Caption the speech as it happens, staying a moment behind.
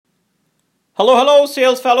Hello, hello,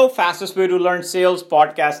 sales fellow. Fastest way to learn sales,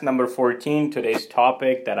 podcast number 14. Today's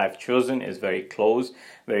topic that I've chosen is very close,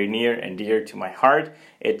 very near and dear to my heart.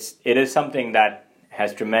 It is something that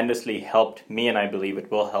has tremendously helped me, and I believe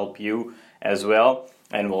it will help you as well.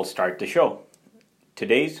 And we'll start the show.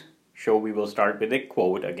 Today's show, we will start with a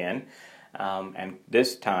quote again. And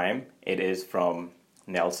this time, it is from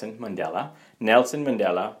Nelson Mandela. Nelson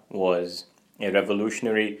Mandela was a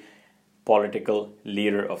revolutionary political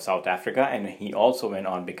leader of South Africa, and he also went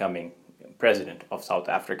on becoming president of South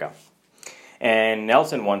Africa. And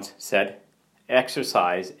Nelson once said,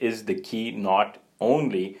 exercise is the key not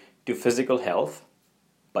only to physical health,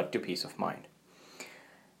 but to peace of mind.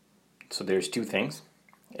 So there's two things.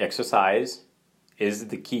 Exercise is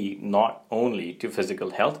the key not only to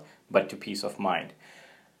physical health, but to peace of mind.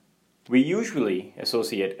 We usually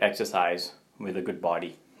associate exercise with a good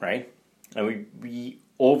body, right? And we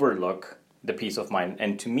overlook the peace of mind.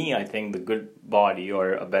 And to me, I think the good body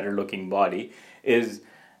or a better looking body is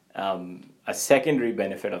a secondary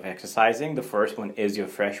benefit of exercising. The first one is your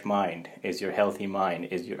fresh mind, is your healthy mind,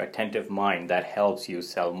 is your attentive mind that helps you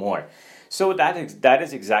sell more. So that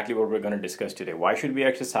is exactly what we're going to discuss today. Why should we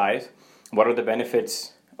exercise? What are the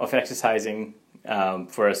benefits of exercising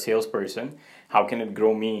for a salesperson? How can it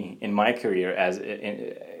grow me in my career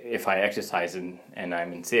if I exercise and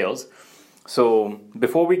I'm in sales? So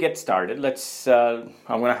before we get started, I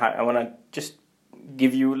want to just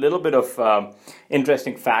give you a little bit of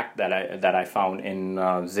interesting fact that I found in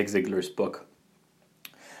Zig Ziglar's book.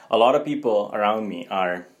 A lot of people around me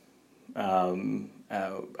are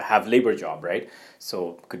have labor job, right?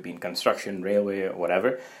 So could be in construction, railway, or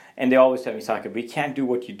whatever, and they always tell me, Sakib, we can't do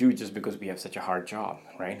what you do just because we have such a hard job,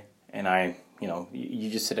 right? And you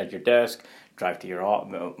just sit at your desk, drive to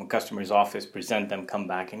your customer's office, present them, come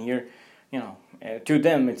back, and to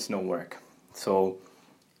them, it's no work. So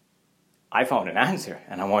I found an answer,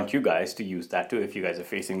 and I want you guys to use that too if you guys are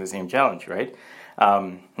facing the same challenge, right?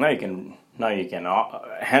 Now you can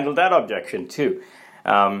handle that objection too.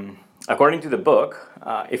 According to the book,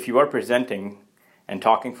 if you are presenting and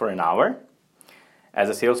talking for an hour, as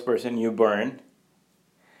a salesperson, you burn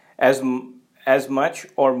as much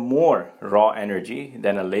or more raw energy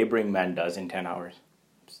than a laboring man does in 10 hours.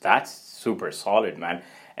 That's super solid, man.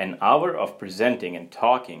 An hour of presenting and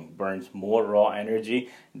talking burns more raw energy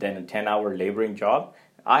than a 10-hour laboring job.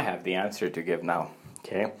 I have the answer to give now.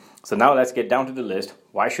 Okay, so now let's get down to the list.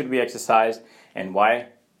 Why should we exercise, and why,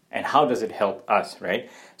 and how does it help us, right?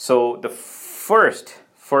 So the first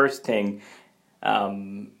thing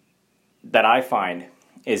that I find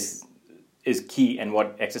is key, and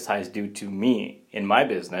what exercise do to me in my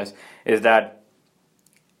business is that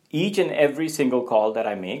each and every single call that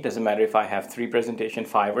I make, doesn't matter if I have 3 presentations,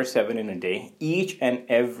 5 or 7 in a day, each and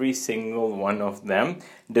every single one of them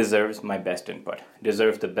deserves my best input,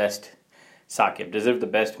 deserves the best Sakib, deserves the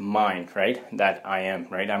best mind, right, that I am,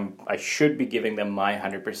 right? I should be giving them my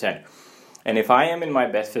 100%. And if I am in my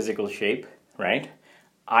best physical shape, right,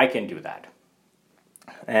 I can do that.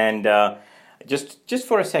 And just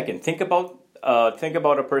for a second, think about a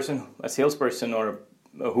salesperson or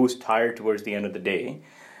who's tired towards the end of the day,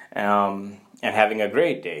 and having a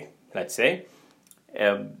great day, let's say,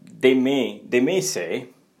 they may say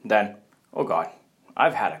that, oh God,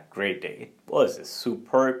 I've had a great day. It was a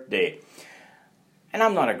superb day. And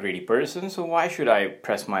I'm not a greedy person, so why should I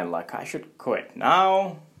press my luck? I should quit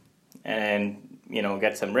now and,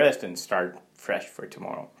 get some rest and start fresh for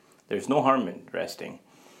tomorrow. There's no harm in resting,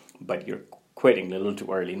 but you're quitting a little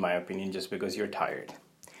too early, in my opinion, just because you're tired.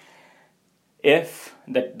 If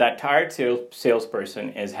that tired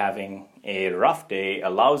salesperson is having a rough day, a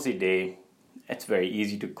lousy day, it's very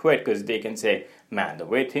easy to quit because they can say, man, the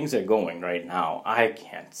way things are going right now, I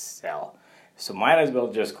can't sell. So might as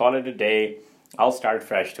well just call it a day. I'll start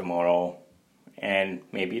fresh tomorrow, and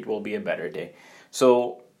maybe it will be a better day.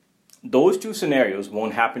 So those two scenarios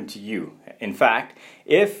won't happen to you. In fact,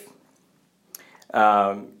 if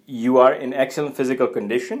you are in excellent physical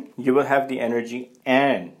condition, you will have the energy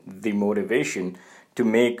and the motivation to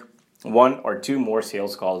make 1 or 2 more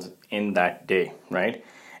sales calls in that day, right?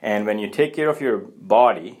 And when you take care of your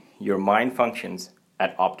body, your mind functions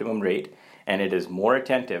at optimum rate, and it is more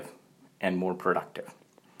attentive and more productive.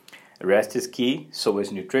 Rest is key, so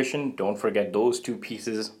is nutrition. Don't forget those 2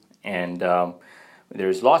 pieces. And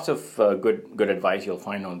there's lots of good advice you'll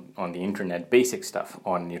find on the internet, basic stuff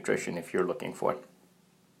on nutrition if you're looking for it.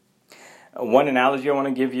 One analogy I want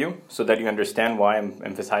to give you so that you understand why I'm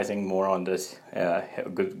emphasizing more on this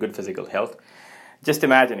good physical health. Just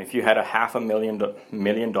imagine if you had a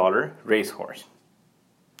 $500,000 racehorse.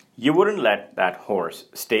 You wouldn't let that horse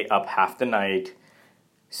stay up half the night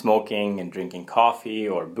smoking and drinking coffee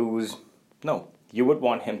or booze. No, you would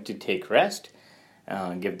want him to take rest,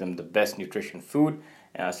 give them the best nutrition food,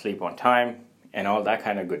 sleep on time, and all that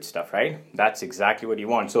kind of good stuff, right? That's exactly what you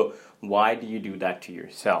want. So why do you do that to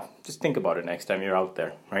yourself? Just think about it next time you're out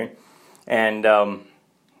there, right? And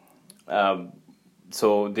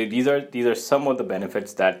so these are some of the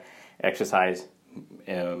benefits that exercise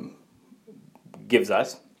gives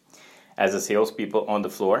us as a salespeople on the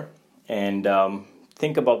floor. And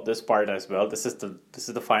think about this part as well. This is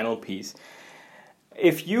the final piece.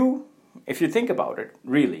 If you think about it,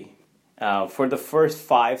 really, for the first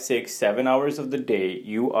 5, 6, 7 hours of the day,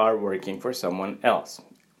 you are working for someone else.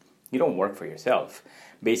 You don't work for yourself.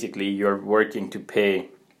 Basically, you're working to pay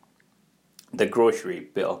the grocery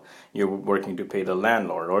bill. You're working to pay the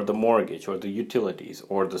landlord or the mortgage or the utilities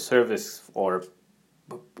or the service or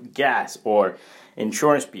gas or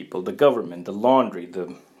insurance people, the government, the laundry,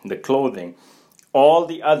 the clothing, all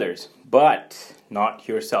the others, but not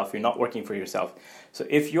yourself. You're not working for yourself. So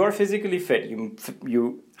if you're physically fit,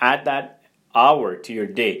 you add that hour to your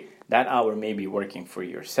day. That hour may be working for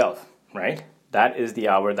yourself, right? That is the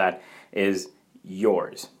hour that is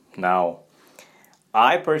yours. Now,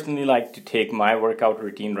 I personally like to take my workout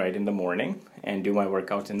routine right in the morning and do my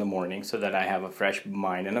workouts in the morning so that I have a fresh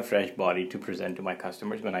mind and a fresh body to present to my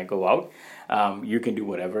customers when I go out. You can do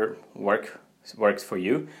whatever works for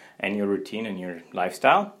you and your routine and your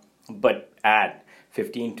lifestyle, but add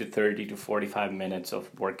 15 to 30 to 45 minutes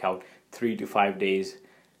of workout 3 to 5 days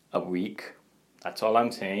a week. That's all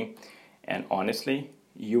I'm saying. And honestly,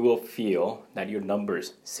 you will feel that your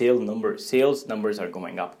sales numbers are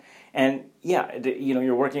going up. And yeah,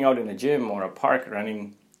 you're working out in a gym or a park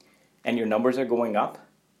running and your numbers are going up.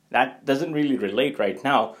 That doesn't really relate right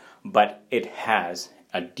now, but it has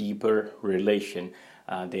a deeper relation.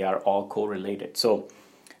 They are all correlated. So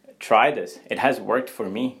try this. It has worked for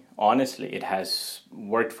me. Honestly, it has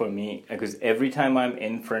worked for me because every time I'm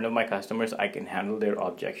in front of my customers, I can handle their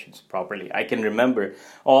objections properly. I can remember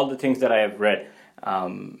all the things that I have read,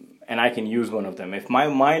 and I can use one of them. If my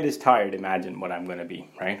mind is tired, imagine what I'm going to be,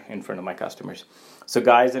 right, in front of my customers. So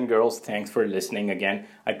guys and girls, thanks for listening again.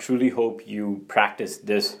 I truly hope you practice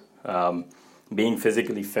this, being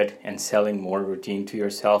physically fit and selling more routine to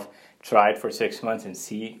yourself. Try it for 6 months and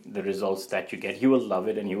see the results that you get. You will love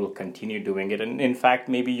it and you will continue doing it. And in fact,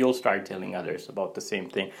 maybe you'll start telling others about the same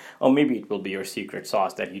thing. Or maybe it will be your secret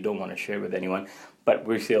sauce that you don't want to share with anyone. But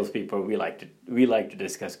we're salespeople. We like to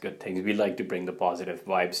discuss good things. We like to bring the positive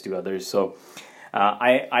vibes to others. So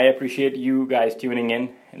I appreciate you guys tuning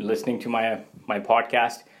in and listening to my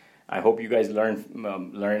podcast. I hope you guys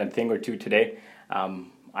learn a thing or two today.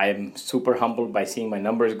 I am super humbled by seeing my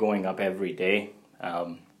numbers going up every day.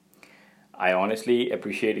 I honestly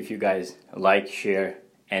appreciate if you guys like, share,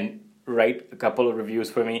 and write a couple of reviews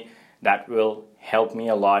for me. That will help me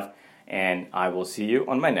a lot. And I will see you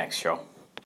on my next show.